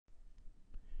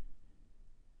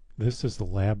This is the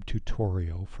lab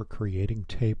tutorial for creating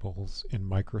tables in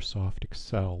Microsoft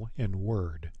Excel and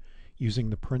Word using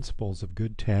the principles of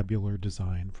good tabular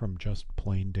design from just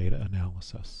plain data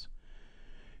analysis.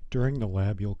 During the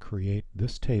lab you'll create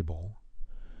this table,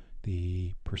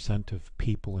 the percent of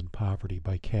people in poverty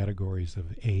by categories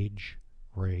of age,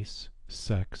 race,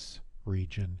 sex,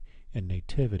 region, and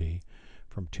nativity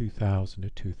from 2000 to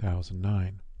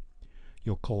 2009.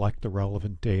 You'll collect the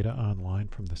relevant data online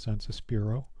from the Census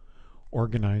Bureau,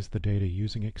 organize the data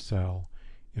using Excel,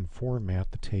 and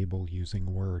format the table using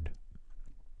Word.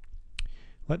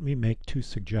 Let me make two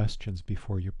suggestions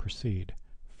before you proceed.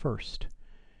 First,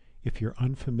 if you're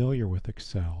unfamiliar with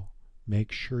Excel,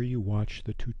 make sure you watch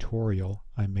the tutorial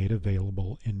I made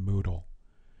available in Moodle.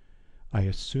 I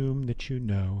assume that you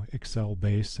know Excel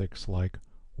basics like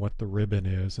what the ribbon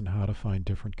is and how to find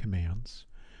different commands,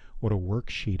 what a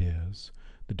worksheet is,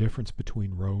 the difference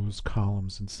between rows,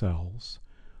 columns, and cells,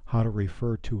 how to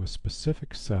refer to a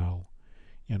specific cell,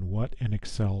 and what an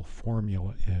Excel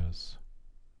formula is.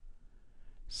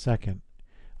 Second,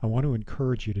 I want to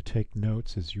encourage you to take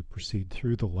notes as you proceed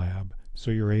through the lab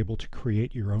so you're able to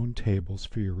create your own tables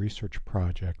for your research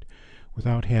project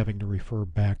without having to refer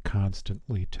back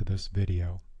constantly to this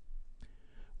video.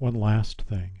 One last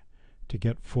thing, to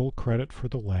get full credit for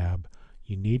the lab,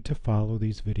 you need to follow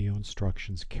these video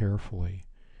instructions carefully.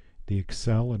 The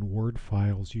Excel and Word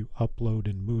files you upload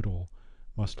in Moodle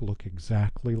must look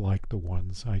exactly like the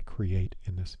ones I create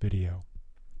in this video.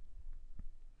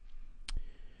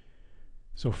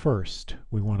 So first,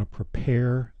 we want to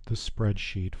prepare the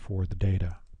spreadsheet for the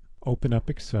data. Open up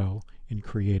Excel and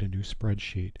create a new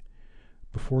spreadsheet.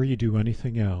 Before you do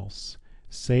anything else,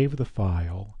 save the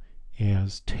file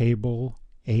as table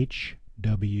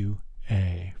HWA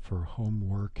for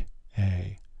homework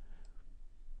A.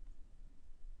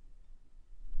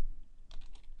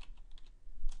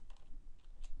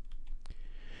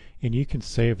 And you can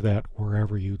save that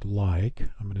wherever you'd like.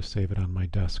 I'm going to save it on my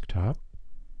desktop.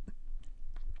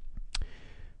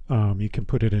 You can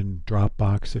put it in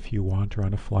Dropbox if you want, or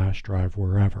on a flash drive,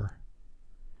 wherever.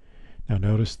 Now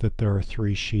notice that there are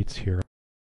three sheets here.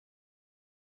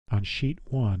 On sheet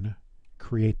 1,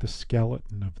 create the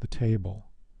skeleton of the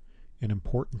table. An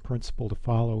important principle to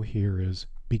follow here is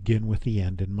begin with the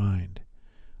end in mind.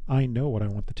 I know what I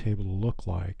want the table to look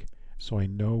like, so I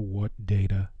know what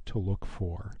data to look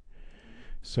for.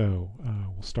 So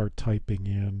we'll start typing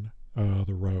in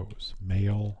the rows.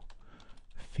 Male,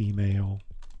 female,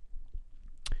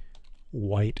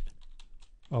 white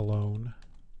alone,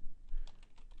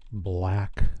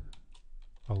 black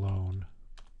alone,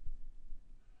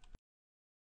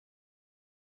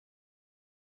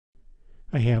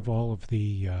 I have all of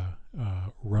the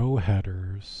row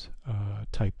headers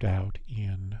typed out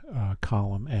in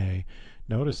column A.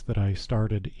 Notice that I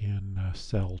started in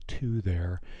cell 2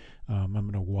 there. I'm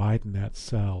going to widen that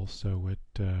cell so it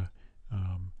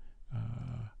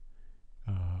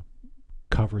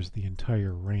covers the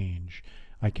entire range.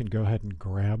 I can go ahead and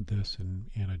grab this and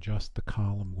adjust the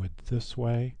column width this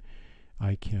way.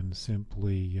 I can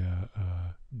simply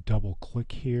double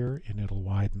click here and it'll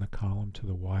widen the column to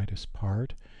the widest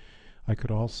part. I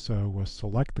could also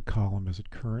select the column as it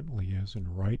currently is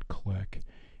and right click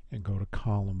and go to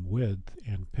column width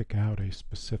and pick out a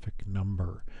specific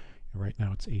number. And right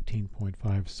now it's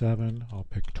 18.57. I'll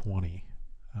pick 20.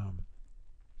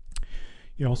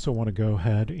 You also want to go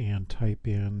ahead and type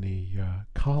in the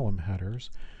column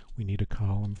headers. We need a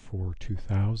column for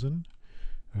 2000,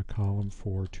 a column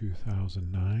for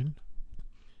 2009,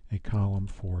 a column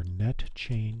for net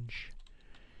change,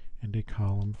 and a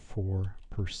column for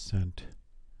percent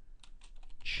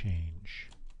change.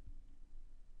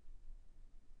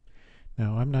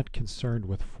 Now I'm not concerned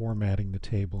with formatting the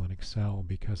table in Excel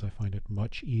because I find it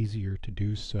much easier to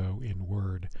do so in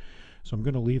Word. So I'm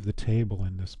going to leave the table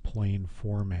in this plain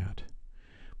format.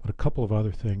 But a couple of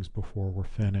other things before we're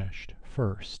finished.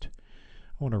 First,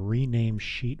 I want to rename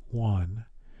sheet 1.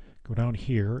 Go down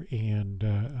here and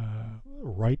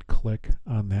right click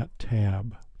on that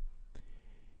tab.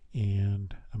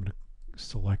 And I'm going to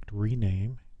select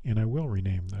rename. And I will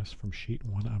rename this from sheet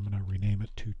 1. I'm going to rename it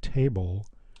to table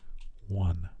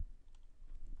 1.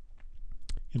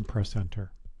 And press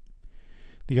enter.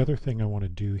 The other thing I want to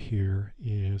do here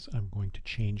is I'm going to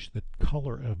change the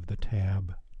color of the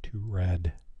tab to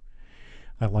red.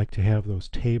 I like to have those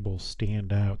tables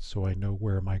stand out so I know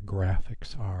where my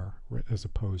graphics are as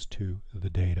opposed to the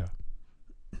data.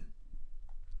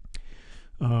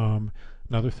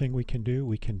 Another thing we can do,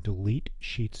 we can delete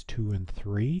sheets 2 and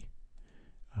 3.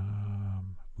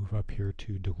 Move up here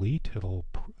to delete. It'll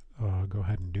go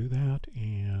ahead and do that.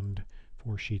 And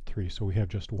for sheet 3. So we have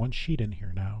just one sheet in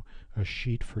here now, a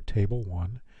sheet for table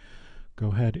 1.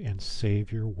 Go ahead and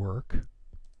save your work.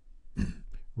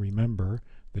 Remember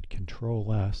that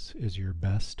Control S is your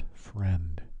best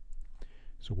friend.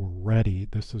 So we're ready.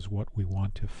 This is what we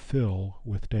want to fill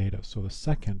with data. So the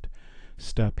second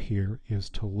step here is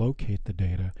to locate the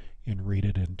data and read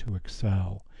it into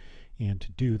Excel. And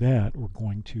to do that, we're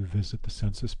going to visit the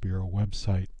Census Bureau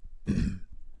website.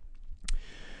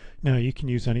 Now, you can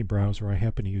use any browser. I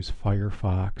happen to use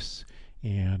Firefox,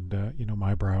 and you know,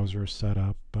 my browser is set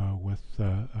up with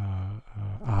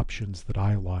options that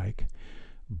I like.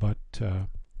 But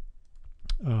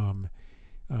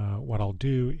what I'll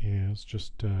do is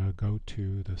just go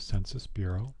to the Census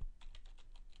Bureau.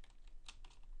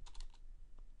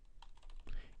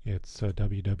 It's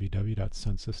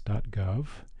www.census.gov.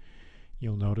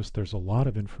 You'll notice there's a lot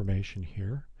of information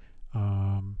here.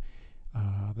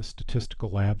 The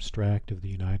Statistical Abstract of the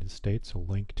United States, a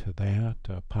link to that,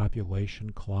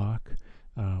 population clock,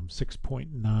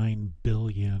 6.9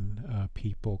 billion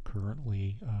people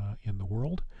currently in the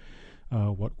world.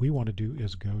 What we want to do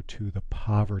is go to the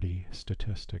poverty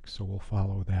statistics, so we'll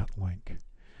follow that link.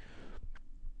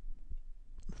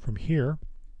 From here,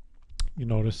 you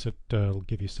notice it'll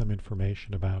give you some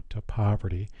information about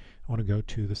poverty. I want to go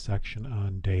to the section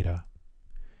on data.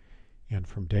 And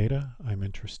from data, I'm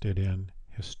interested in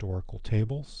historical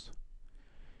tables.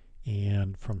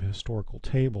 And from historical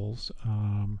tables,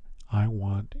 I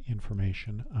want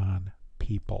information on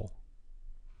people.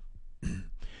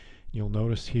 You'll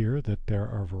notice here that there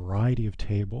are a variety of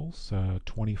tables,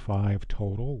 25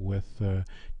 total, with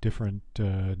different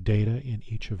data in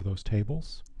each of those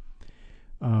tables.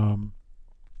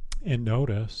 And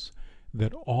notice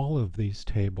that all of these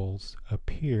tables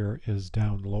appear as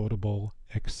downloadable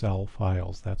Excel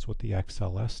files. That's what the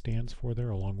XLS stands for there,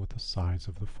 along with the size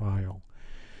of the file.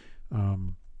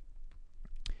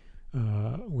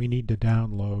 We need to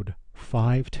download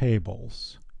 5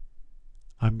 tables.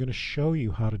 I'm going to show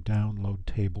you how to download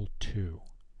table 2.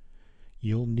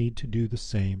 You'll need to do the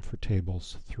same for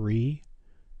tables 3,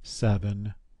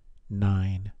 7,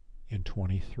 9, and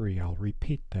 23. I'll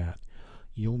repeat that.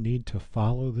 You'll need to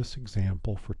follow this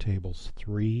example for tables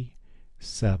 3,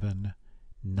 7,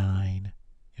 9,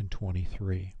 and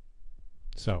 23.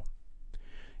 So,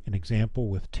 an example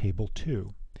with table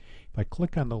 2. If I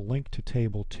click on the link to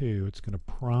table 2, it's going to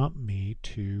prompt me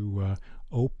to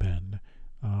open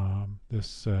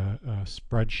this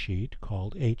spreadsheet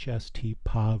called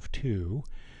HST-POV2,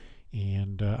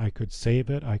 and I could save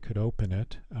it, I could open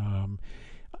it.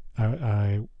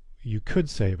 You could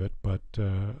save it, but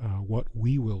what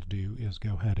we will do is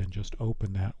go ahead and just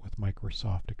open that with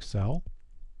Microsoft Excel.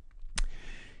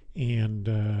 And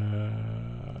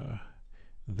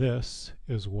this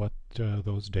is what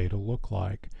those data look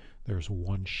like. There's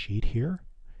one sheet here,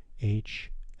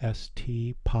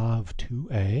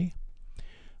 HST-POV2A.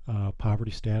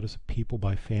 Poverty status of people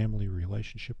by family,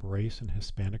 relationship, race, and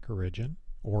Hispanic origin,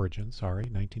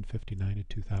 1959 to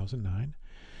 2009.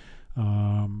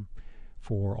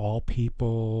 For all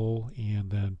people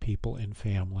and then people in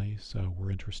families.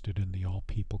 We're interested in the all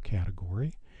people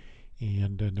category.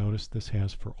 And notice this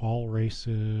has for all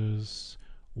races,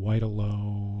 white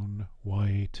alone,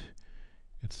 white,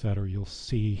 etc. You'll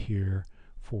see here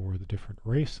for the different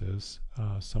races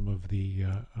some of the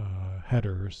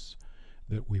headers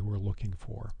that we were looking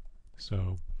for.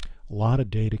 So a lot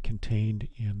of data contained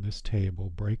in this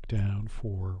table, breakdown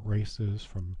for races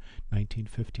from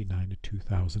 1959 to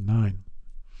 2009.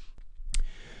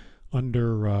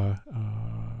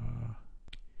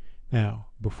 Now,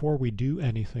 before we do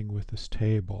anything with this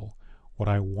table, what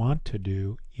I want to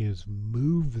do is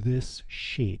move this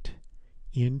sheet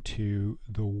into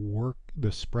the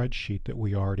spreadsheet that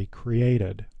we already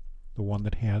created, the one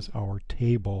that has our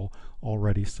table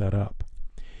already set up.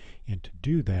 And to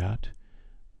do that,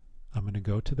 I'm going to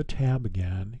go to the tab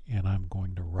again, and I'm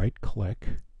going to right click,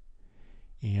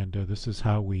 and this is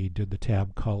how we did the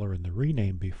tab color and the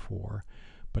rename before,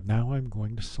 but now I'm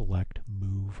going to select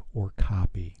Move or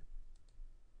Copy.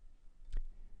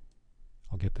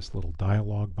 I'll get this little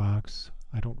dialog box.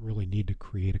 I don't really need to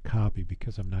create a copy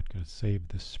because I'm not going to save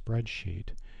this spreadsheet,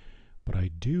 but I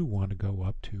do want to go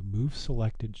up to Move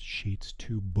Selected Sheets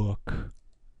to Book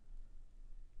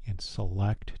and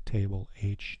select table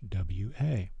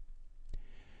HWA.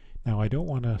 Now I don't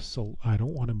want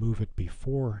to move it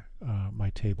before my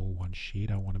table 1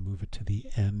 sheet. I want to move it to the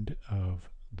end of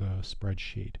the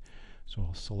spreadsheet. So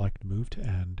I'll select Move to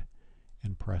End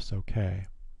and press OK.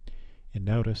 And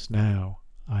notice now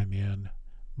I'm in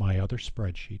my other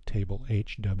spreadsheet, table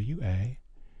HWA.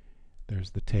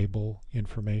 There's the table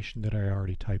information that I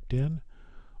already typed in.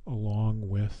 along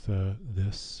with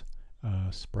this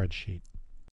spreadsheet.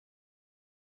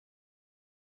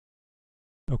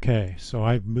 Okay, so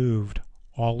I've moved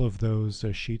all of those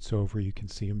sheets over. You can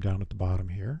see them down at the bottom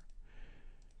here.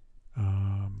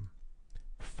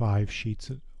 5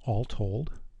 sheets all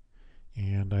told.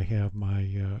 And I have my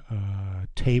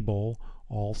table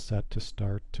all set to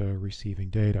start receiving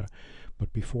data.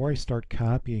 But before I start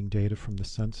copying data from the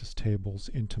census tables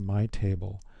into my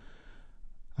table,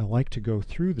 I like to go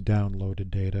through the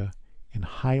downloaded data and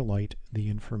highlight the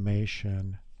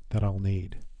information that I'll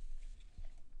need.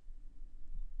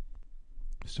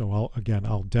 So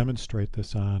I'll demonstrate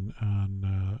this on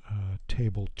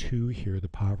table 2 here, the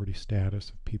poverty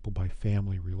status of people by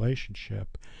family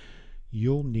relationship.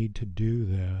 You'll need to do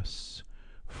this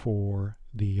for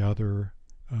the other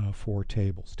 4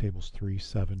 tables, tables 3,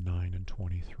 7, 9, and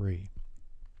 23.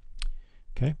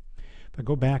 Okay, if I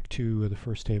go back to the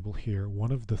first table here,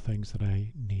 one of the things that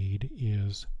I need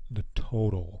is the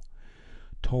total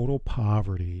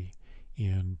poverty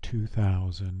in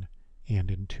 2000 and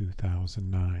in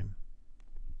 2009.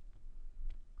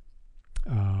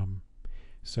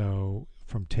 So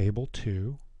from table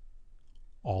 2,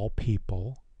 all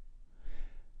people,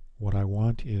 what I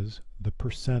want is the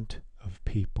percent of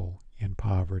people in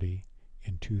poverty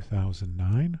in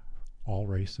 2009, all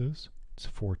races. It's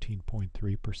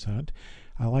 14.3%.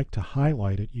 I like to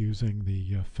highlight it using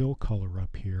the fill color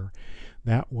up here.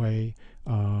 That way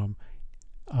I'm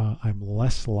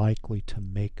less likely to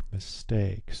make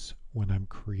mistakes when I'm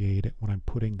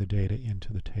putting the data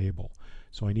into the table.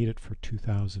 So I need it for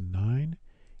 2009,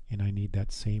 and I need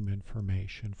that same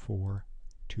information for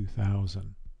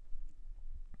 2000.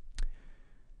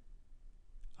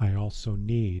 I also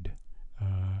need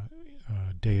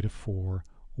data for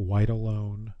white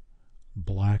alone,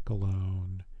 black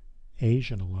alone,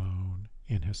 Asian alone,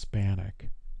 and Hispanic.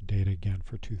 Data again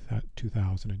for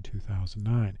 2000 and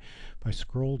 2009. If I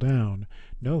scroll down,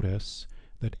 notice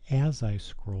that as I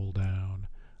scroll down,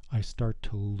 I start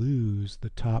to lose the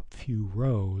top few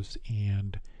rows,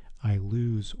 and I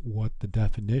lose what the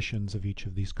definitions of each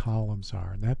of these columns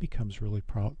are, and that becomes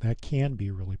that can be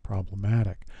really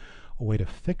problematic. A way to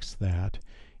fix that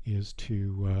is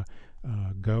to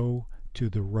go to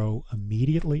the row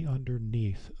immediately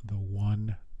underneath the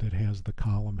one that has the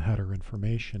column header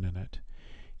information in it,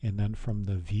 and then from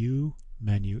the View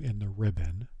menu in the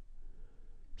ribbon,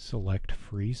 select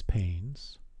Freeze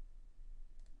Panes,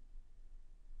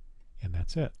 and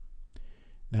that's it.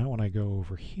 Now when I go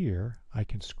over here, I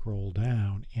can scroll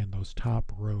down and those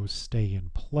top rows stay in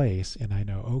place, and I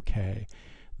know, okay,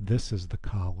 this is the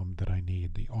column that I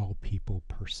need, the all people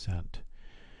percent.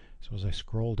 So as I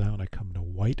scroll down, I come to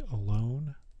white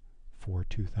alone for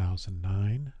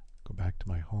 2009, go back to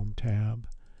my home tab,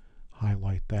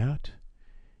 highlight that,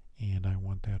 and I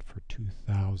want that for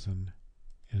 2000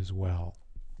 as well.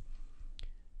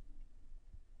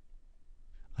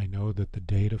 I know that the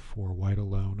data for white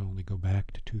alone only go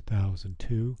back to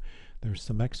 2002. There's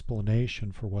some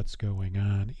explanation for what's going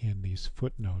on in these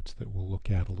footnotes that we'll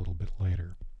look at a little bit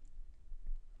later.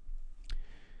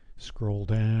 Scroll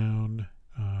down.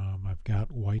 I've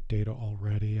got white data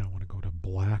already. I want to go to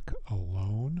black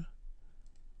alone.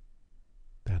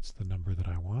 That's the number that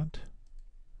I want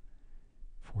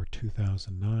for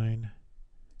 2009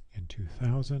 and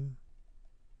 2000.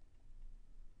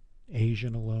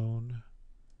 Asian alone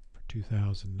for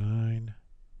 2009.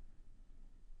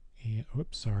 And,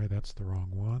 oops, sorry, that's the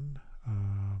wrong one.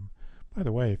 By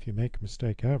the way, if you make a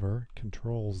mistake ever,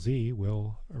 Control Z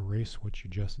will erase what you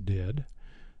just did.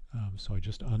 So I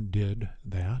just undid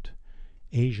that.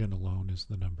 Asian alone is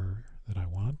the number that I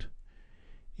want.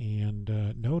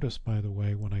 And notice, by the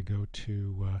way, when I go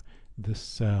to this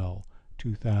cell,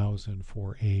 2000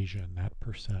 for Asian, that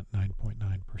percent,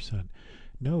 9.9%,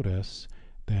 notice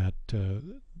that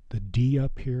the D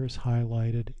up here is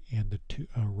highlighted and the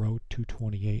row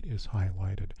 228 is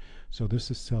highlighted. So this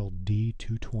is cell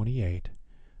D228.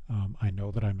 I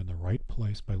know that I'm in the right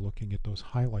place by looking at those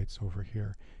highlights over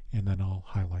here, and then I'll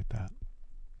highlight that.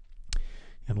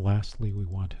 And lastly, we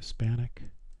want Hispanic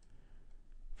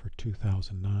for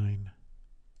 2009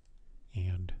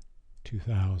 and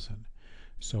 2000.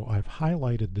 So I've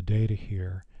highlighted the data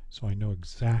here, so I know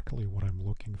exactly what I'm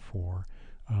looking for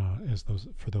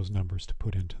for those numbers to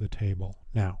put into the table.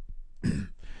 Now,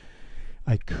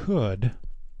 I could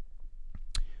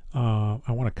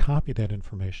I want to copy that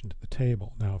information to the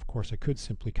table. Now, of course, I could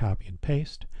simply copy and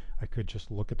paste. I could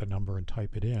just look at the number and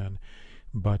type it in,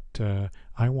 but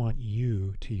I want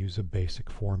you to use a basic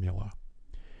formula.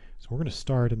 So we're going to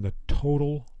start in the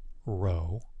total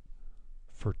row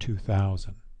for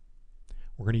 2000.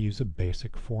 We're going to use a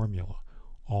basic formula.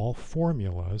 all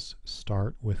formulas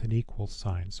start with an equal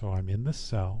sign. So I'm in the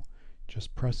cell,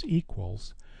 just press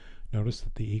equals. Notice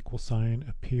that the equal sign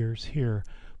appears here,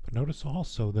 but notice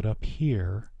also that up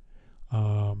here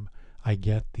I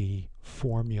get the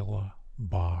formula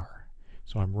bar.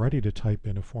 So I'm ready to type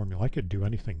in a formula. I could do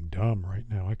anything dumb right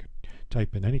now. I could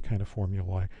type in any kind of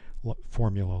formula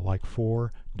like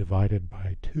 4 divided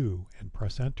by 2 and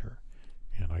press enter,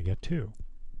 and I get 2.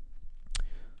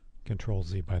 Control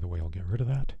Z, by the way, will get rid of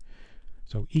that.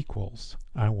 So equals,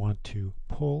 I want to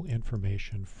pull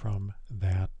information from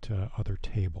that other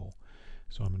table.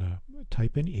 So I'm going to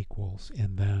type in equals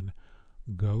and then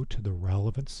go to the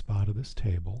relevant spot of this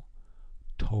table,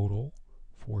 total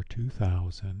for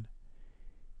 2000,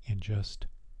 and just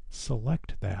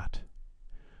select that.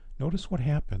 Notice what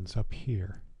happens up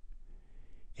here.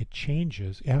 It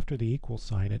changes after the equal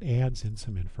sign. It adds in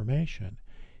some information.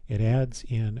 It adds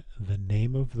in the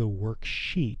name of the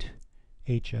worksheet,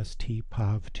 HST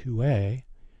POV 2A,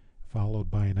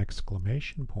 followed by an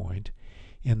exclamation point,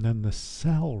 and then the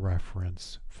cell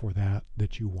reference for that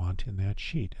you want in that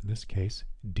sheet, in this case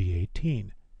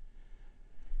D18.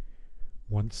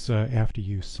 Once after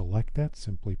you select that,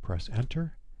 simply press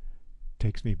enter.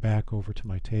 Takes me back over to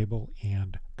my table,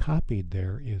 and copied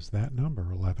there is that number,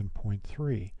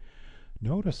 11.3.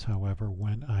 Notice, however,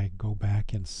 when I go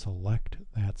back and select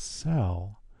that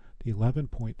cell, the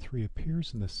 11.3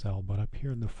 appears in the cell, but up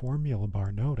here in the formula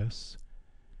bar, notice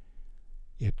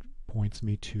it points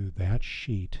me to that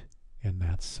sheet in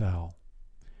that cell.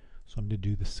 So I'm going to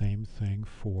do the same thing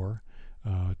for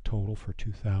total for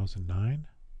 2009.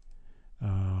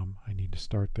 I need to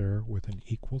start there with an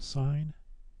equal sign.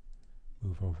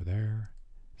 Move over there,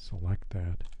 select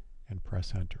that, and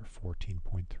press enter,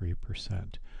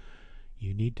 14.3%.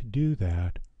 You need to do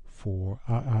that for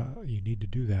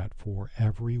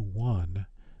every one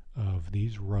of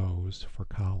these rows for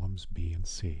columns B and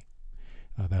C.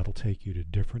 That'll take you to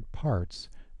different parts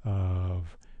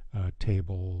of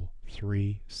table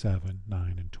 3, 7,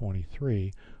 9, and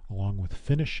 23, along with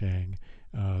finishing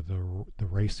the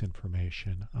race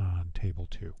information on table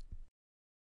 2.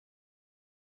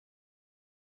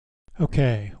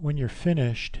 Okay, when you're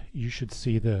finished, you should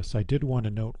see this. I did want to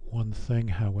note one thing,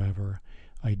 however.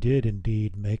 I did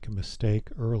indeed make a mistake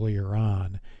earlier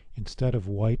on. Instead of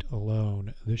white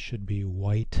alone, this should be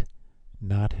white,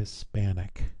 not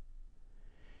Hispanic.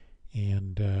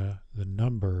 And the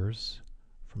numbers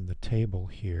from the table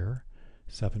here,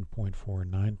 7.4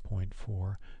 and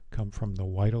 9.4, come from the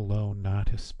white alone, not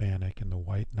Hispanic, and the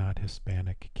white, not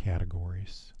Hispanic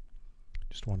categories.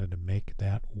 Just wanted to make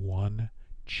that one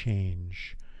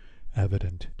change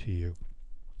evident to you.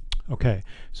 Okay,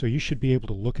 so you should be able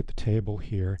to look at the table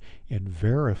here and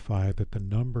verify that the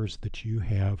numbers that you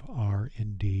have are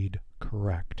indeed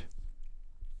correct.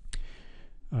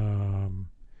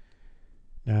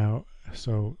 Now,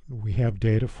 so we have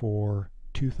data for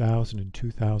 2000 and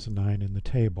 2009 in the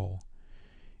table.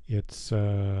 It's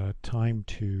time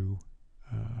to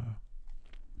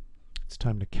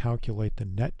calculate the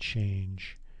net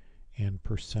change and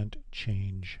percent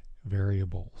change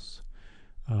variables,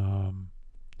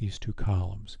 these two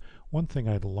columns. One thing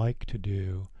I'd like to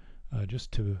do, there's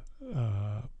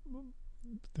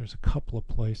a couple of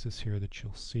places here that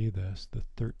you'll see this, the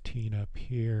 13 up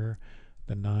here,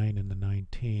 the 9 and the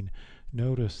 19.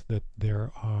 Notice that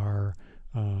there are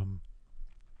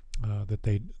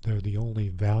they're the only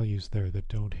values there that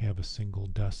don't have a single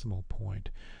decimal point.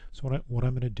 So what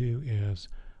I'm going to do is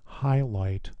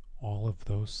highlight all of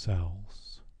those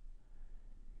cells,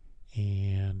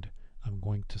 and I'm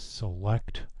going to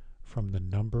select from the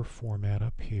number format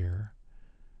up here.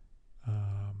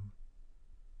 I'll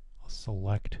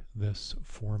select this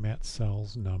format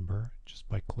cells number just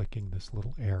by clicking this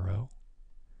little arrow,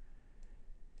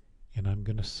 and I'm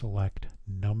going to select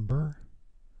number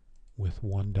with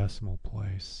 1 decimal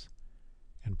place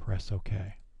and press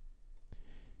OK.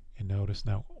 And notice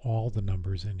now all the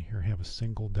numbers in here have a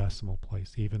single decimal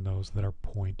place, even those that are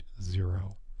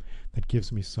 0.0. That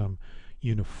gives me some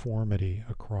uniformity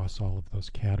across all of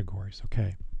those categories.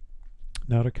 Okay,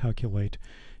 now to calculate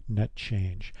net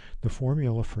change. The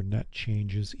formula for net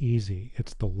change is easy.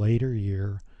 It's the later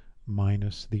year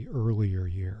minus the earlier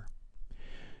year.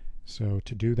 So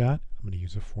to do that, I'm going to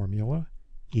use a formula,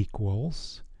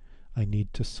 equals. I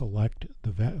need to select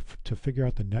to figure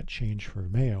out the net change for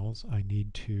males. I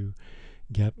need to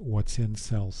get what's in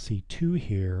cell C2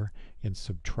 here and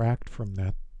subtract from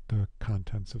that the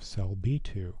contents of cell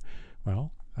B2.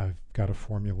 Well, I've got a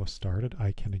formula started.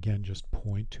 I can again just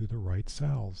point to the right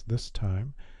cells. This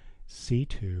time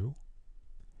C2,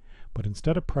 but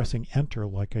instead of pressing enter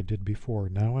like I did before,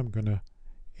 now I'm going to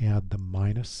add the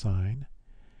minus sign,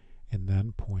 and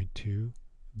then point to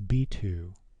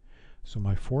B2. So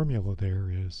my formula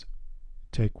there is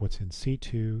take what's in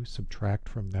C2, subtract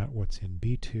from that what's in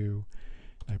B2, and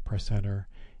I press enter,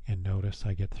 and notice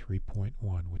I get 3.1,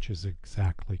 which is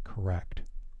exactly correct.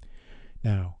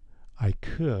 Now, I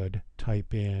could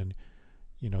type in,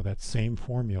 that same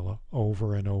formula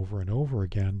over and over and over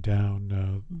again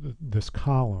down this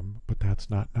column, but that's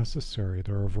not necessary.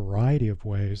 There are a variety of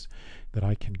ways that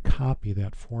I can copy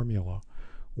that formula.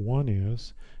 One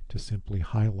is to simply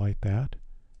highlight that,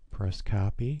 press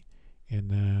copy, and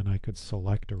then I could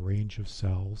select a range of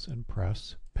cells and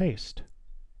press paste.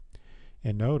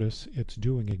 And notice it's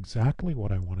doing exactly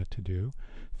what I want it to do.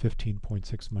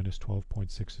 15.6 minus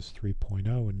 12.6 is 3.0,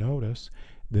 and notice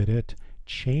that it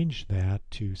changed that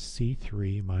to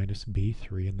C3 minus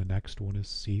B3, and the next one is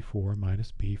C4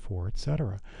 minus B4,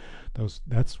 etc.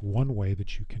 That's one way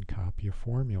that you can copy a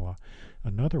formula.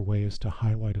 Another way is to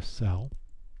highlight a cell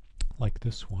like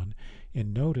this one,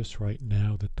 and notice right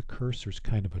now that the cursor's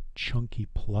kind of a chunky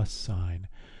plus sign,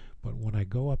 but when I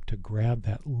go up to grab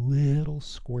that little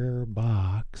square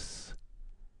box,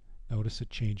 notice it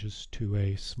changes to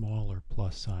a smaller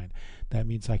plus sign. That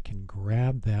means I can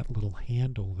grab that little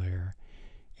handle there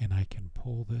and I can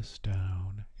pull this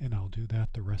down, and I'll do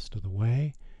that the rest of the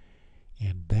way,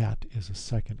 and that is a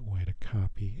second way to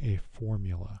copy a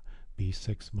formula.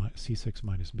 C6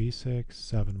 minus B6,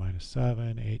 7 minus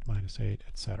 7, 8 minus 8,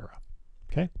 etc.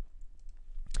 Okay?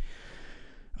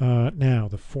 Now,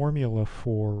 the formula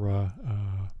for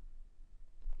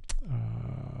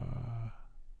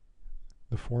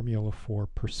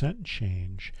percent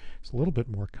change is a little bit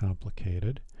more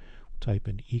complicated. We'll type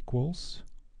in equals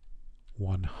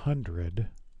 100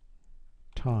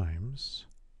 times,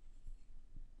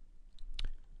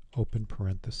 open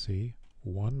parenthesis,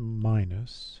 1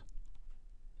 minus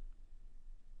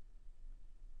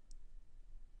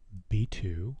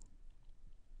B2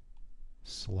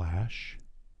 slash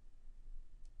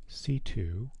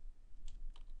C2,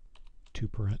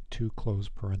 two close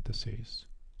parentheses.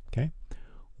 Okay?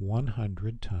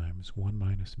 100 times 1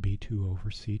 minus B2 over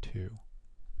C2.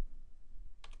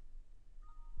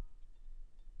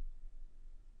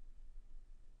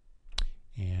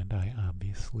 And I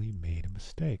obviously made a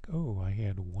mistake. Oh, I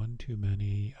had one too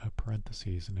many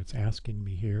parentheses, and it's asking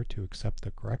me here to accept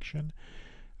the correction.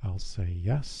 I'll say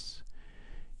yes,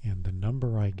 and the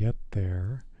number I get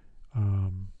there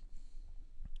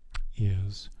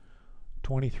is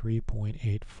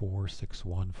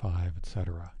 23.84615,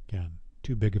 etc. Again,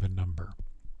 too big of a number.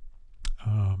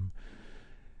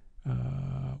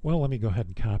 Well, let me go ahead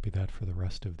and copy that for the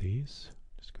rest of these.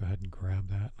 Just go ahead and grab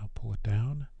that, and I'll pull it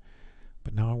down.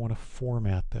 But now I want to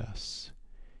format this.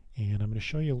 And I'm going to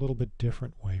show you a little bit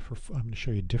different way. I'm going to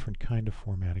show you a different kind of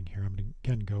formatting here. I'm going to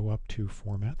again go up to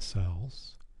Format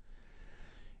Cells.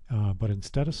 But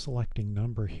instead of selecting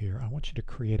number here, I want you to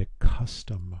create a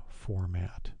custom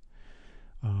format.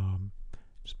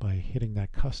 Just by hitting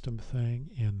that custom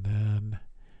thing, and then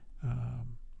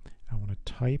I want to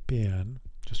type in,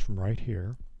 just from right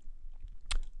here,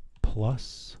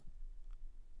 plus,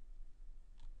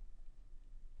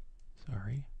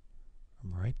 sorry,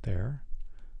 from right there.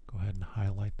 Go ahead and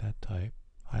highlight that type,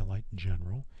 highlight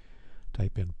general,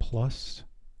 type in plus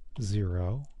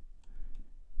 0,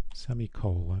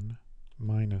 semicolon,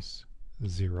 minus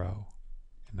 0,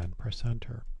 and then press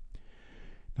enter.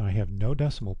 Now I have no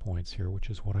decimal points here, which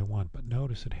is what I want, but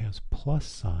notice it has plus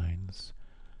signs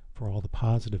for all the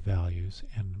positive values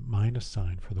and minus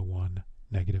sign for the one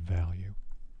negative value.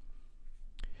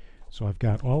 So I've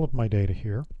got all of my data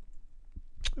here.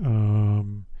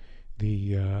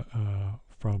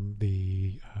 From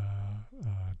the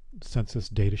census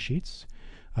data sheets,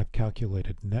 I've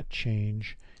calculated net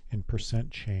change and percent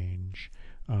change.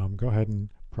 Go ahead and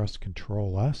press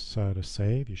Control S to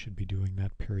save. You should be doing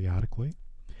that periodically.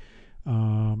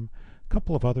 A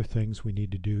couple of other things we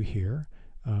need to do here.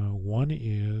 One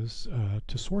is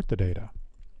to sort the data.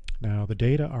 Now the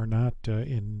data are not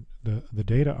the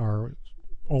data are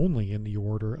only in the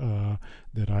order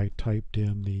that I typed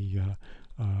in the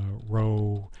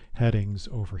row headings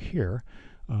over here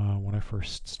when I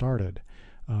first started.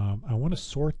 I want to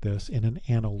sort this in an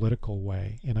analytical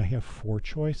way, and I have four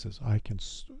choices.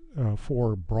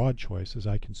 Four broad choices.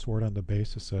 I can sort on the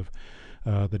basis of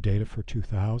the data for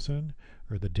 2000,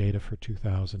 or the data for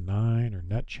 2009, or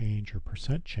net change, or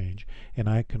percent change, and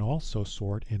I can also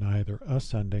sort in either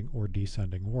ascending or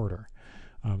descending order.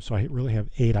 So I really have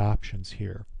 8 options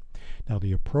here. Now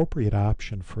the appropriate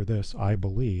option for this, I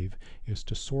believe, is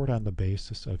to sort on the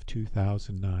basis of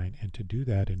 2009, and to do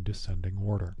that in descending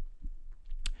order.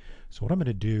 So what I'm going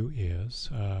to do is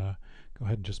go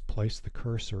ahead and just place the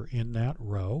cursor in that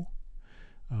row.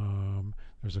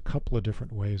 There's a couple of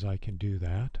different ways I can do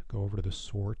that. Go over to the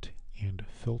Sort and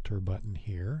Filter button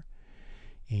here,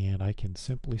 and I can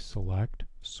simply select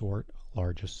Sort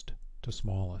Largest to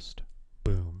Smallest.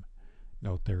 Boom.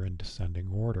 Note they're in descending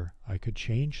order. I could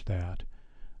change that.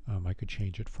 I could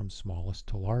change it from smallest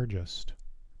to largest.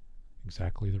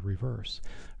 Exactly the reverse.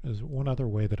 There's one other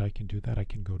way that I can do that. I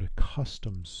can go to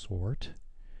Custom Sort.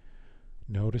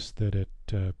 Notice that it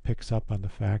picks up on the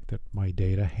fact that my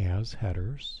data has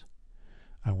headers.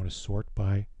 I want to sort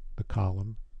by the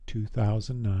column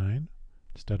 2009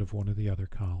 instead of one of the other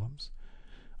columns.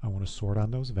 I want to sort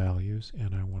on those values,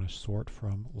 and I want to sort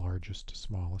from largest to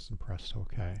smallest and press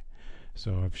OK.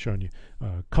 So I've shown you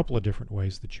a couple of different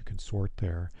ways that you can sort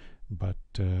there, but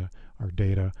our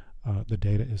data, the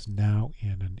data is now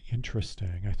in an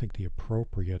interesting, I think the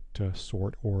appropriate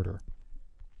sort order.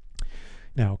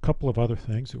 Now, a couple of other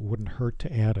things. It wouldn't hurt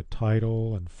to add a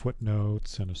title and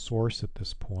footnotes and a source at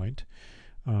this point.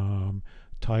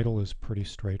 Title is pretty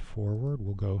straightforward.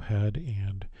 We'll go ahead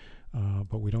and,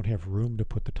 but we don't have room to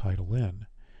put the title in.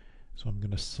 So I'm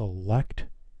going to select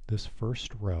this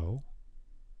first row,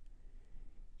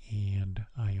 and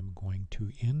I am going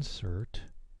to insert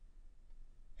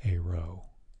a row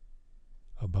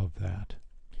above that.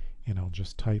 And I'll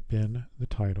just type in the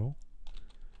title,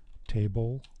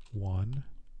 Table 1,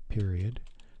 period,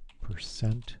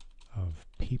 percent of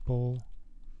people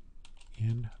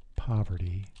in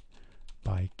poverty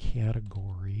by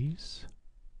categories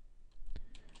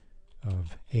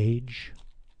of age,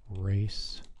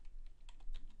 race,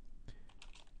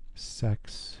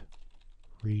 sex,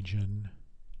 region,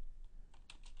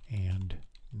 and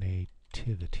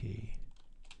nativity,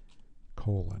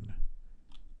 colon,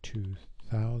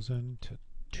 2000 to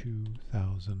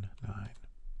 2009.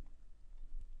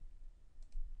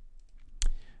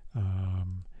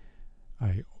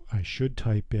 I should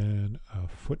type in a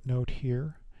footnote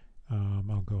here.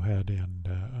 I'll go ahead and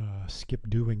skip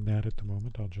doing that at the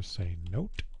moment. I'll just say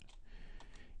note.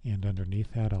 And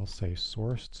underneath that I'll say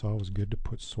source. It's always good to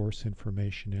put source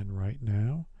information in right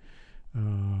now.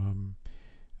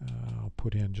 I'll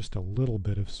put in just a little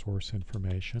bit of source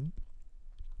information.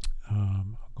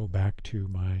 I'll go back to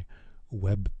my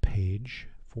web page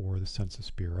for the Census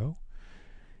Bureau,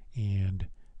 and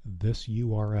this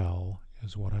URL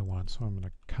is what I want. So I'm going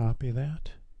to copy that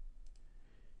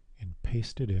and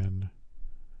paste it in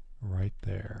right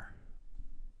there.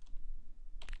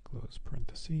 Close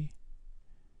parenthesis,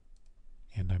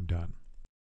 and I'm done.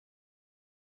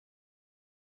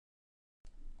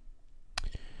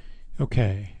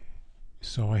 Okay,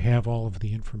 so I have all of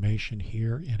the information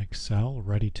here in Excel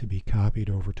ready to be copied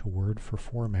over to Word for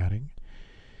formatting.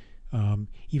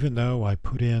 Even though I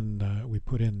put in, we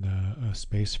put in a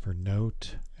space for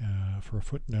note, for a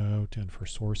footnote, and for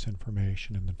source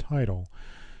information in the title,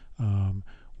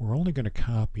 we're only going to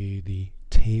copy the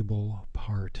table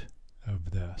part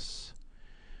of this.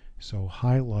 So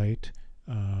highlight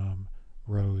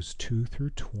rows 2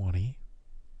 through 20,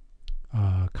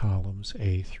 columns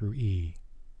A through E.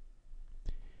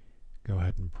 Go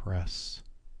ahead and press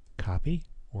Copy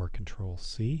or Control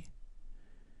C.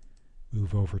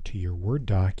 Move over to your Word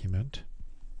document,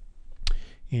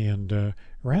 and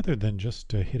rather than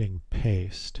just hitting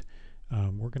paste,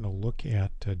 we're going to look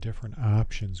at different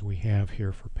options we have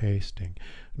here for pasting.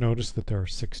 Notice that there are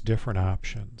 6 different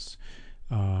options.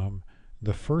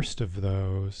 The first of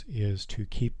those is to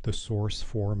keep the source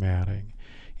formatting,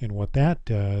 and what that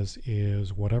does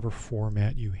is whatever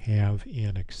format you have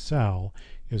in Excel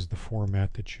is the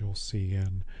format that you'll see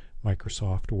in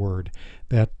Microsoft Word.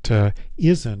 That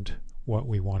isn't what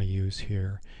we want to use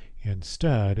here.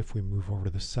 Instead, if we move over to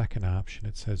the second option,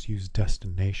 it says use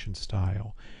destination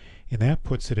style, and that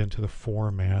puts it into the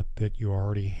format that you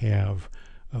already have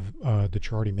that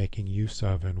you're already making use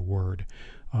of in Word.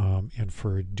 And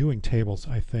for doing tables,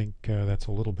 I think that's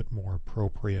a little bit more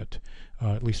appropriate,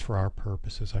 at least for our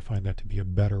purposes. I find that to be a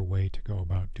better way to go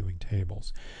about doing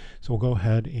tables. So we'll go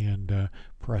ahead and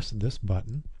press this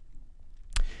button,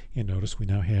 and notice we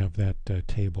now have that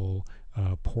table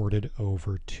ported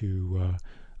over to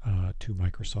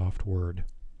Microsoft Word.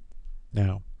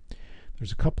 Now,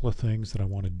 there's a couple of things that I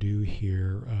want to do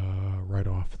here right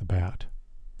off the bat.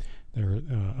 I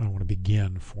want to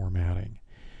begin formatting.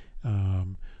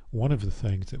 One of the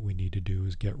things that we need to do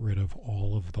is get rid of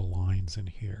all of the lines in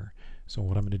here. So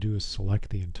what I'm going to do is select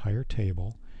the entire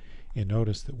table, and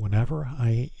notice that whenever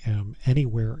I am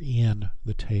anywhere in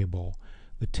the table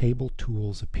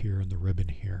tools appear in the ribbon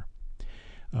here.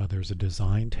 There's a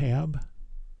Design tab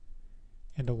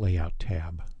and a Layout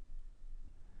tab.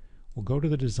 We'll go to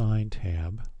the Design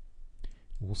tab.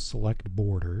 We'll select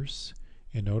Borders,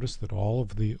 and notice that all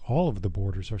of the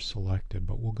borders are selected,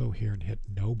 but we'll go here and hit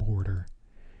No Border,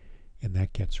 and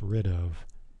that gets rid of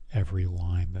every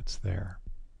line that's there.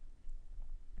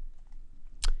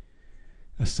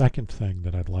 A second thing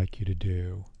that I'd like you to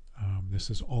do, this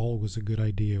is always a good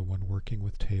idea when working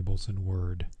with tables in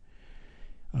Word.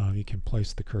 You can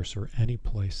place the cursor any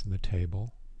place in the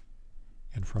table,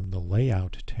 and from the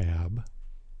Layout tab,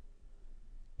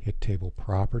 hit Table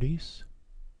Properties,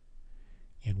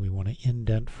 and we want to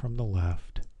indent from the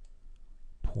left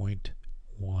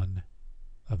 0.1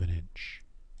 of an inch,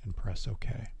 and press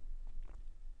OK.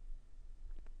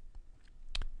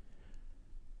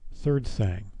 Third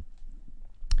thing,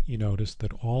 you notice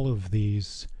that all of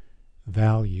these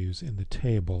values in the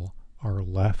table are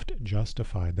left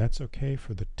justified. That's okay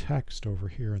for the text over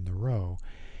here in the row.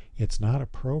 It's not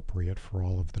appropriate for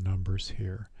all of the numbers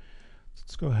here.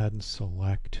 Let's go ahead and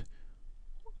select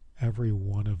every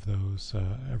one of those,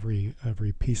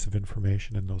 every piece of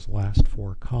information in those last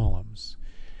 4 columns.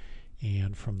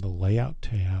 And from the Layout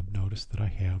tab, notice that I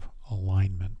have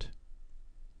Alignment.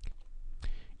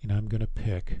 And I'm going to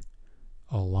pick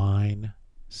Align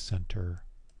Center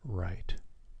Right.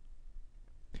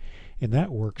 And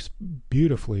that works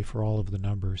beautifully for all of the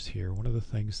numbers here. One of the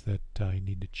things that I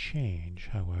need to change,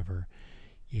 however,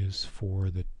 is for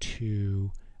the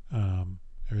two,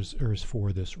 is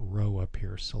for this row up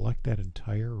here. Select that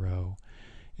entire row,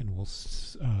 and we'll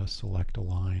select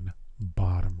Align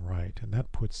Bottom Right. And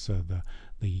that puts the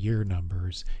year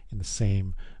numbers in the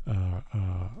same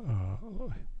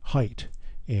height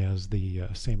as the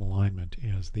same alignment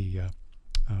as the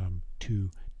two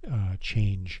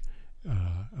change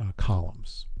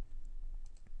columns.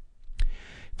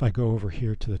 If I go over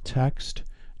here to the text,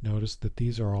 notice that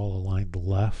these are all aligned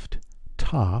left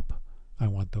top. I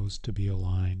want those to be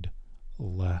aligned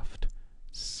left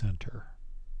center.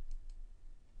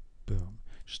 Boom.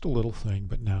 Just a little thing,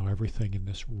 but now everything in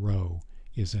this row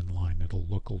is in line. It'll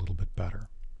look a little bit better.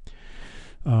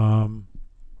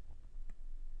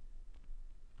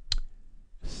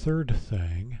 Third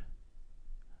thing,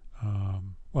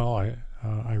 well,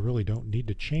 I really don't need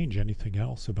to change anything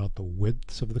else about the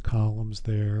widths of the columns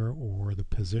there or the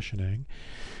positioning.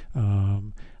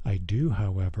 I do,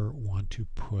 however, want to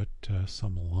put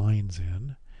some lines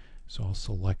in. So I'll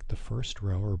select the first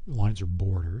row, or lines or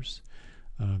borders.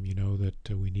 You know that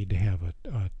we need to have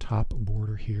a top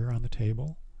border here on the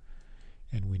table,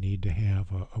 and we need to have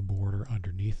a border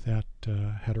underneath that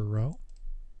header row.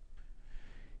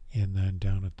 And then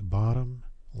down at the bottom,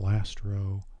 last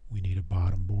row, we need a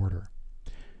bottom border.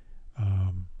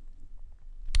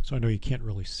 So I know you can't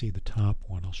really see the top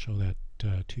one. I'll show that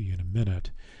to you in a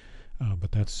minute.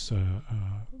 But that's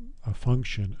a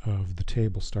function of the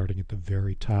table starting at the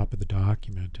very top of the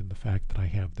document and the fact that I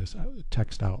have this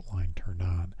text outline turned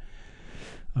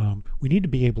on. We need to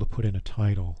be able to put in a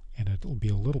title, and it'll be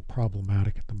a little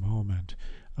problematic at the moment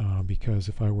because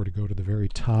if I were to go to the very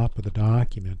top of the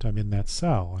document, I'm in that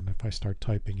cell, and if I start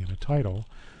typing in a title,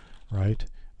 right,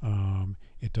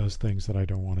 it does things that I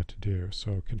don't want it to do.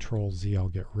 So Control Z, I'll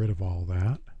get rid of all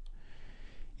that.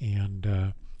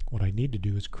 And what I need to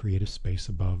do is create a space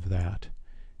above that.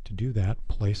 To do that,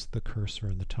 place the cursor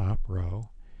in the top row,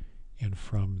 and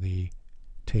from the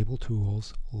Table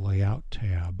Tools Layout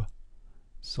tab,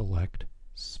 select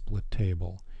Split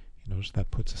Table. You notice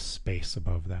that puts a space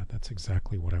above that. That's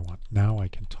exactly what I want. Now I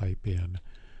can type in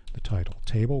the title.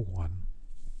 Table 1,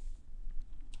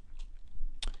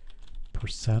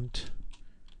 percent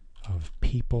of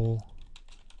people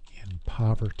in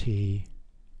poverty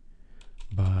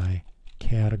by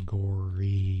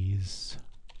categories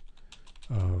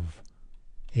of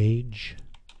age,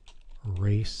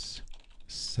 race,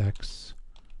 sex,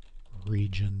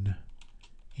 region,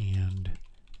 and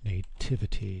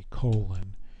nativity,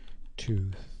 colon,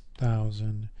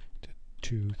 2000 to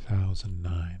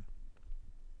 2009.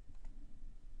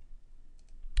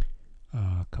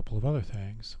 A couple of other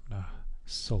things. I'm going to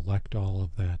select all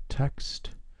of that text.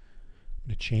 I'm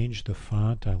going to change the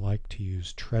font. I like to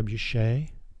use Trebuchet,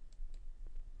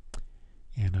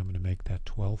 and I'm going to make that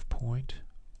 12 point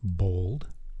bold.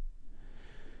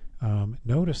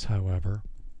 Notice, however,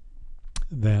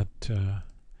 that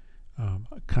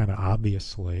kind of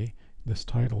obviously this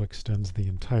title extends the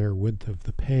entire width of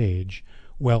the page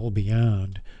well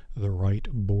beyond the right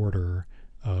border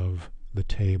of the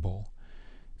table.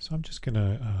 So I'm just going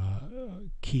to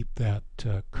keep that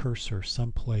cursor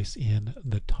someplace in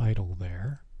the title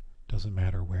there. Doesn't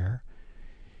matter where.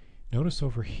 Notice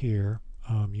over here,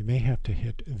 you may have to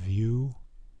hit View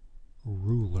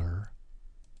Ruler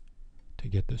to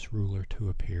get this ruler to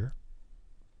appear.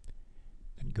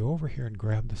 And go over here and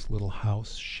grab this little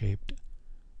house-shaped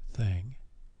thing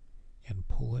and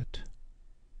pull it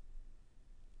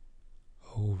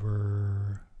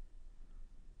over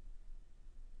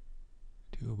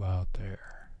to about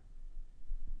there.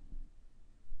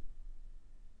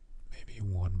 Maybe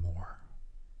one more.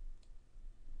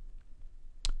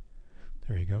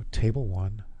 There you go. Table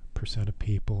 1, percent of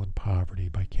people in poverty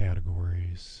by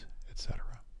categories, etc.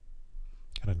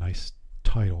 Got a nice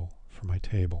title for my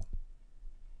table.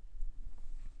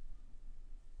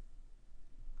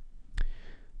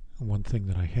 One thing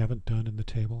that I haven't done in the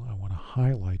table, I want to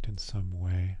highlight in some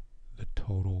way the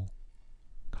total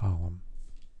column.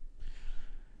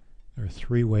 There are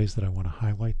 3 ways that I want to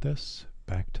highlight this.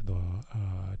 Back to the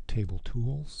table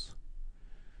tools.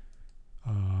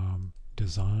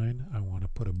 Design, I want to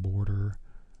put a border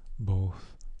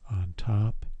both on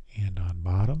top and on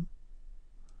bottom.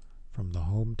 From the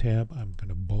Home tab, I'm going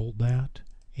to bold that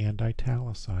and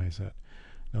italicize it.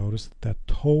 Notice that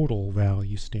total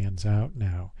value stands out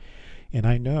now. And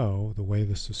I know, the way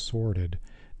this is sorted,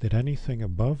 that anything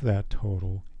above that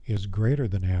total is greater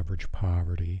than average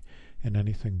poverty, and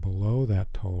anything below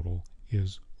that total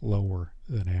is lower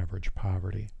than average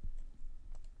poverty.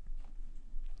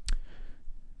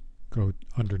 Go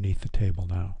underneath the table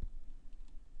now.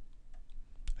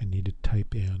 I need to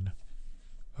type in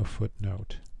a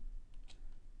footnote.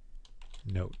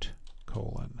 Note,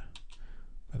 colon.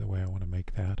 By the way, I want to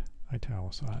make that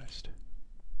italicized.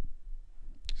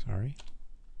 Sorry,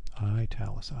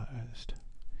 italicized.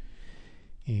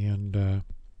 And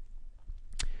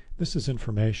this is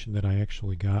information that I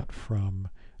actually got from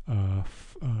a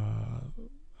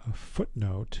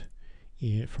footnote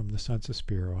from the Census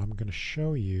Bureau. I'm going to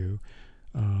show you,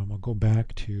 I'll go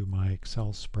back to my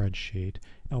Excel spreadsheet.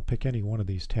 I'll pick any one of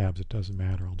these tabs, it doesn't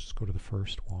matter. I'll just go to the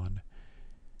first one,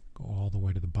 go all the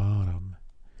way to the bottom.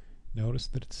 Notice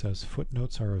that it says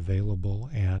footnotes are available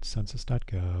at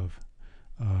census.gov,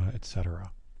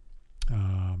 etc.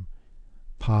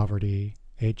 Poverty,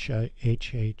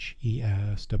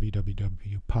 HHES,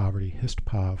 www, poverty,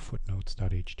 histpov,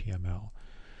 footnotes.html.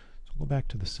 So go back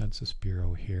to the Census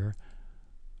Bureau here.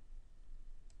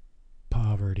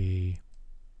 Poverty.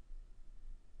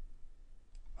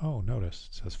 Oh, notice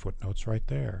it says footnotes right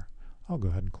there. I'll go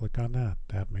ahead and click on that.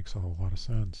 That makes a whole lot of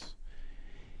sense.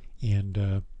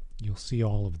 And you'll see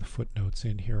all of the footnotes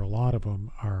in here. A lot of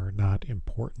them are not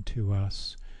important to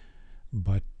us,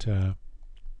 but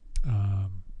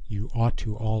you ought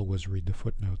to always read the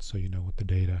footnotes so you know what the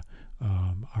data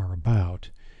are about.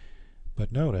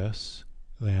 But notice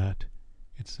that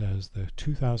it says the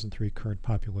 2003 current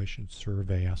population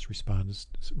survey asked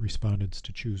respondents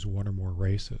to choose one or more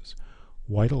races.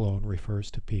 White alone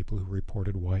refers to people who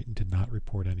reported white and did not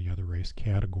report any other race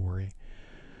category.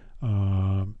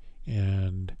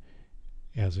 And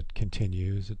as it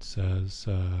continues, it says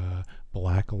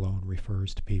black alone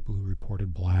refers to people who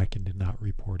reported black and did not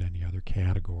report any other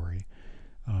category,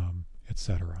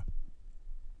 etc.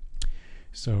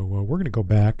 So we're going to go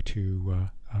back to,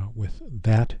 with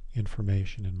that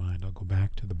information in mind, I'll go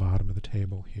back to the bottom of the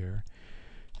table here,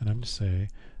 and I'm going to say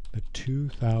the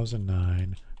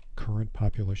 2009 Current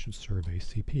Population Survey,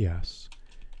 CPS,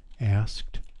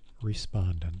 asked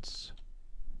respondents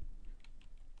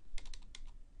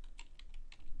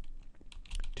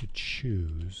to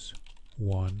choose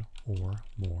one or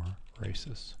more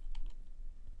races.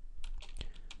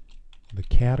 The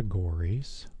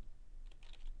categories: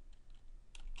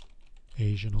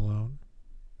 Asian alone,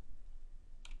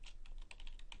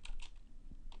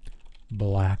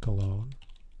 black alone,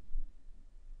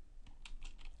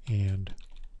 and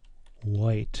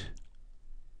white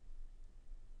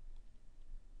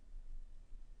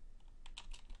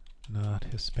not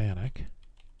Hispanic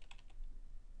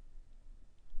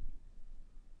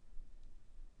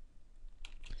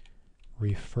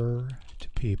refer to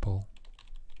people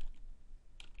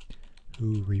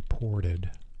who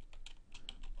reported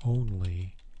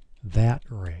only that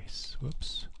race,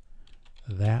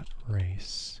 that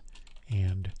race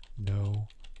and no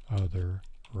other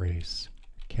race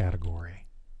category.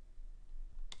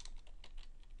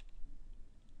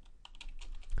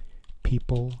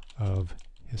 People of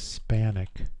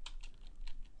Hispanic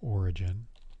origin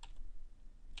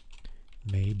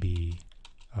may be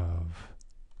of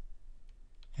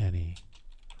any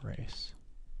race.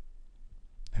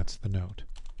 That's the note.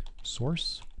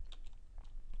 Source.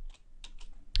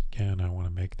 Again, I want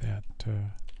to make that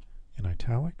in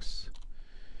italics.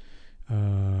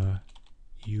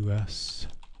 U.S.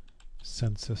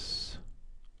 Census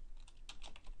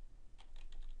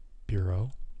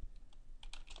Bureau.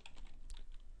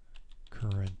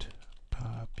 Current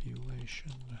population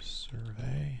Population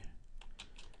survey,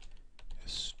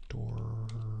 historical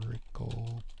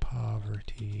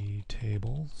poverty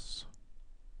tables.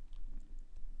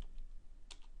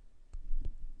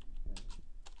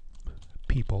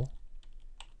 People.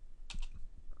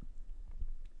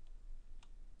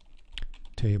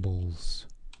 Tables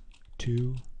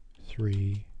 2,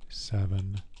 3,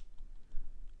 7,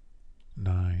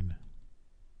 9,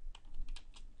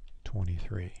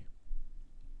 23.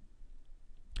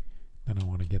 Then I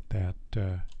want to get that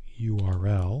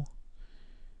URL.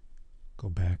 Go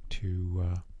back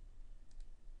to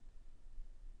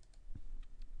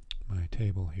my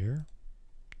table here.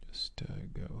 Just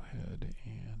go ahead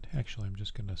and actually I'm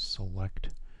just going to select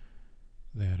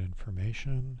that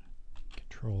information.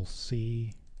 Control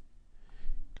C.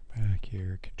 Go back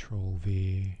here. Control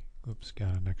V. Oops,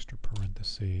 got an extra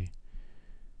parenthesis.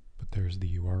 But there's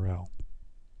the URL.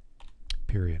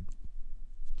 Period.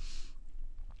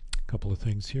 A couple of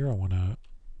things here. I want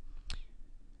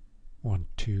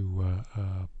to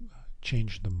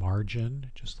change the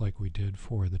margin just like we did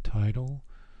for the title.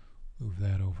 Move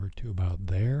that over to about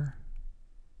there.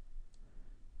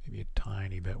 Maybe a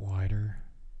tiny bit wider.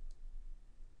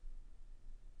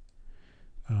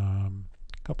 A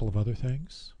couple of other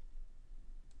things.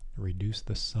 Reduce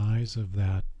the size of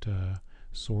that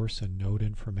source and node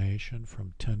information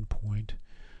from 10 point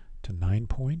to 9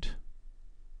 point.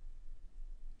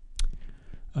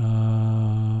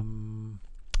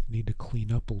 Need to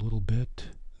clean up a little bit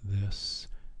this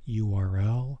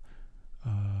URL.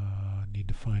 Need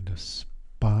to find a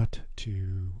spot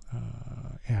to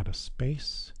add a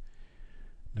space.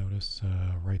 Notice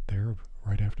right there,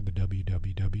 right after the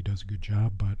www does a good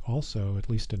job, but also, at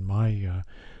least in my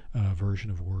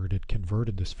version of Word, it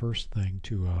converted this first thing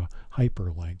to a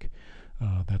hyperlink.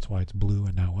 That's why it's blue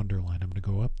and now underlined. I'm going to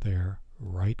go up there,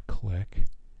 right click,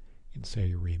 and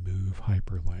say remove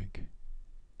hyperlink.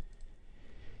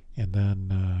 And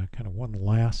then kind of one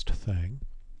last thing.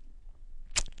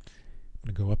 I'm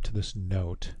going to go up to this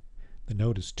note. The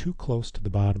note is too close to the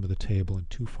bottom of the table and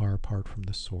too far apart from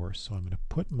the source, so I'm going to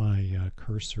put my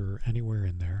cursor anywhere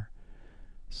in there,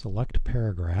 select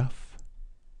paragraph,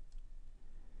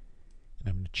 and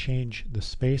I'm going to change the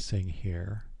spacing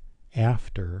here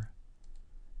after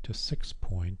to 6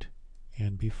 point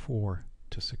and before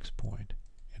to 6 point,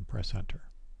 and press enter.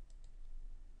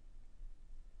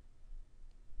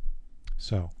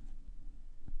 So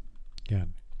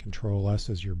again, Control S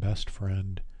is your best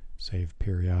friend. Save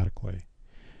periodically.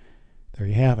 There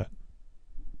you have it.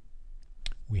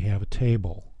 We have a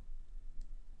table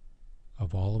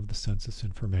of all of the census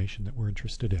information that we're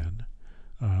interested in.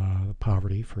 The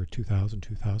poverty for 2000,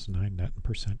 2009, net and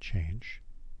percent change.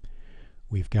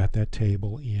 We've got that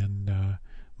table in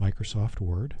Microsoft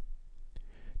Word.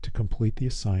 To complete the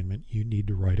assignment, you need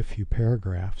to write a few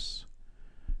paragraphs.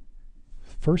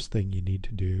 First thing you need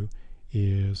to do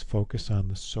is focus on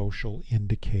the social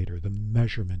indicator, the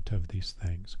measurement of these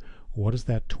things. What does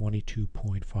that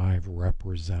 22.5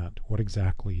 represent? What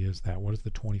exactly is that? What does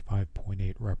the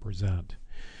 25.8 represent?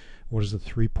 What is the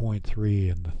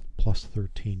 3.3 and the plus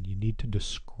 13? You need to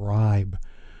describe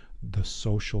the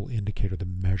social indicator, the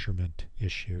measurement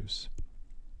issues.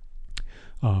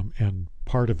 And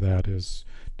part of that is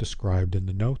described in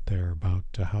the note there about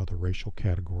how the racial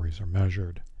categories are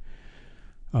measured.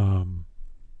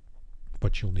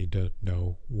 But you'll need to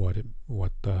know what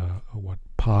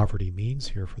poverty means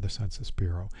here for the Census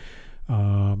Bureau.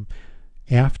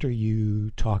 After you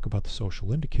talk about the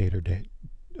social indicator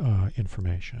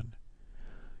information,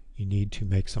 you need to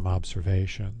make some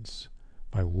observations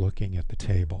by looking at the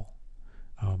table.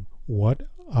 What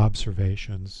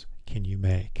observations can you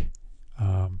make?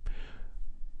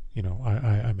 You know,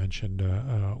 I mentioned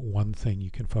one thing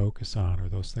you can focus on are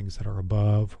those things that are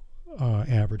above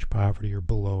average poverty or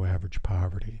below average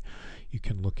poverty. You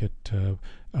can look at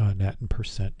net and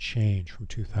percent change from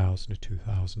 2000 to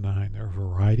 2009. There are a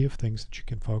variety of things that you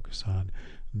can focus on.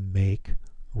 Make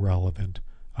relevant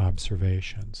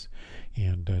observations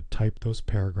and type those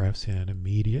paragraphs in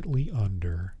immediately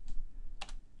under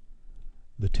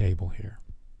the table here.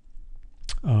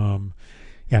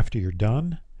 After you're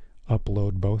done,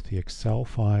 upload both the Excel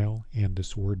file and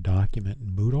this Word document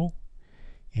in Moodle.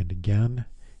 And again,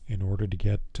 in order to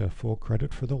get full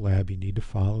credit for the lab, you need to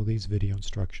follow these video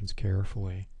instructions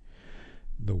carefully.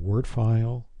 The Word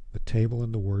file, the table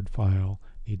in the Word file,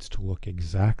 needs to look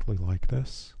exactly like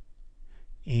this,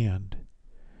 and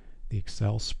the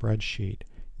Excel spreadsheet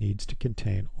needs to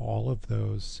contain all of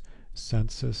those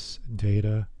census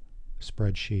data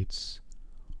spreadsheets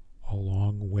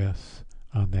along with,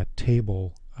 on that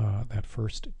table, that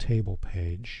first table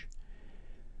page,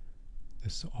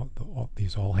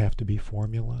 These all have to be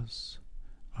formulas.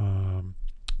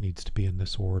 Needs to be in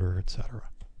this order, etc.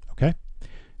 Okay?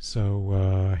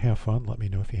 So have fun. Let me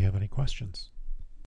know if you have any questions.